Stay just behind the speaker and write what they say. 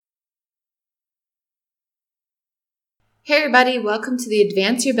Hey everybody, welcome to the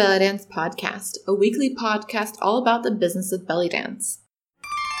Advance Your Belly Dance podcast, a weekly podcast all about the business of belly dance.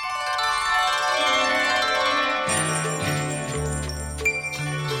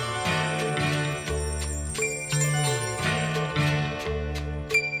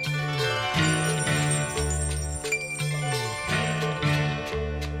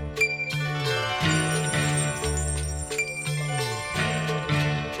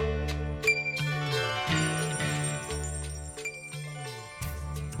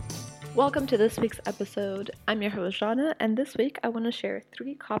 Welcome to this week's episode. I'm your host, Jana, and this week I want to share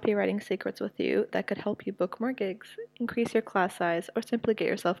 3 copywriting secrets with you that could help you book more gigs, increase your class size, or simply get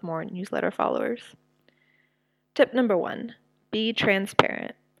yourself more newsletter followers. Tip number 1, be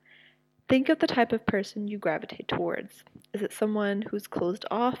transparent. Think of the type of person you gravitate towards. Is it someone who's closed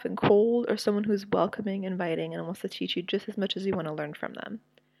off and cold, or someone who's welcoming, inviting, and wants to teach you just as much as you want to learn from them?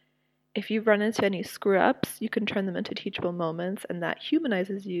 If you've run into any screw-ups, you can turn them into teachable moments, and that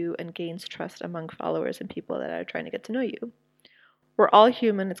humanizes you and gains trust among followers and people that are trying to get to know you. We're all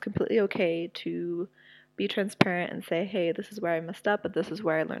human. It's completely okay to be transparent and say, hey, this is where I messed up, but this is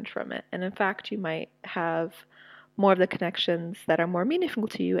where I learned from it. And in fact, you might have more of the connections that are more meaningful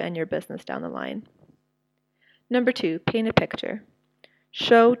to you and your business down the line. Number 2, paint a picture.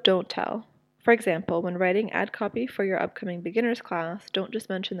 Show, don't tell. For example, when writing ad copy for your upcoming beginners class, don't just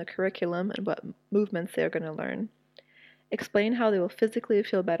mention the curriculum and what movements they're going to learn. Explain how they will physically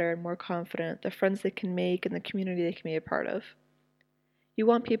feel better and more confident, the friends they can make, and the community they can be a part of. You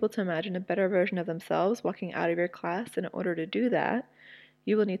want people to imagine a better version of themselves walking out of your class, and in order to do that,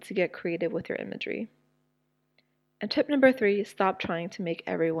 you will need to get creative with your imagery. And tip number 3, stop trying to make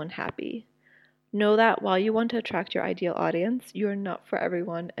everyone happy. Know that while you want to attract your ideal audience, you are not for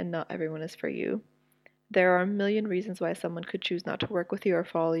everyone and not everyone is for you. There are a million reasons why someone could choose not to work with you or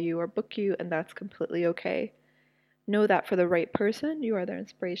follow you or book you, and that's completely okay. Know that for the right person, you are their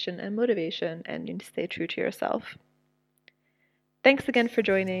inspiration and motivation, and you need to stay true to yourself. Thanks again for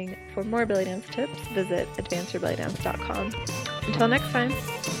joining. For more belly dance tips, visit advanceyourbellydance.com. Until next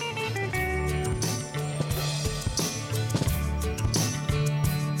time.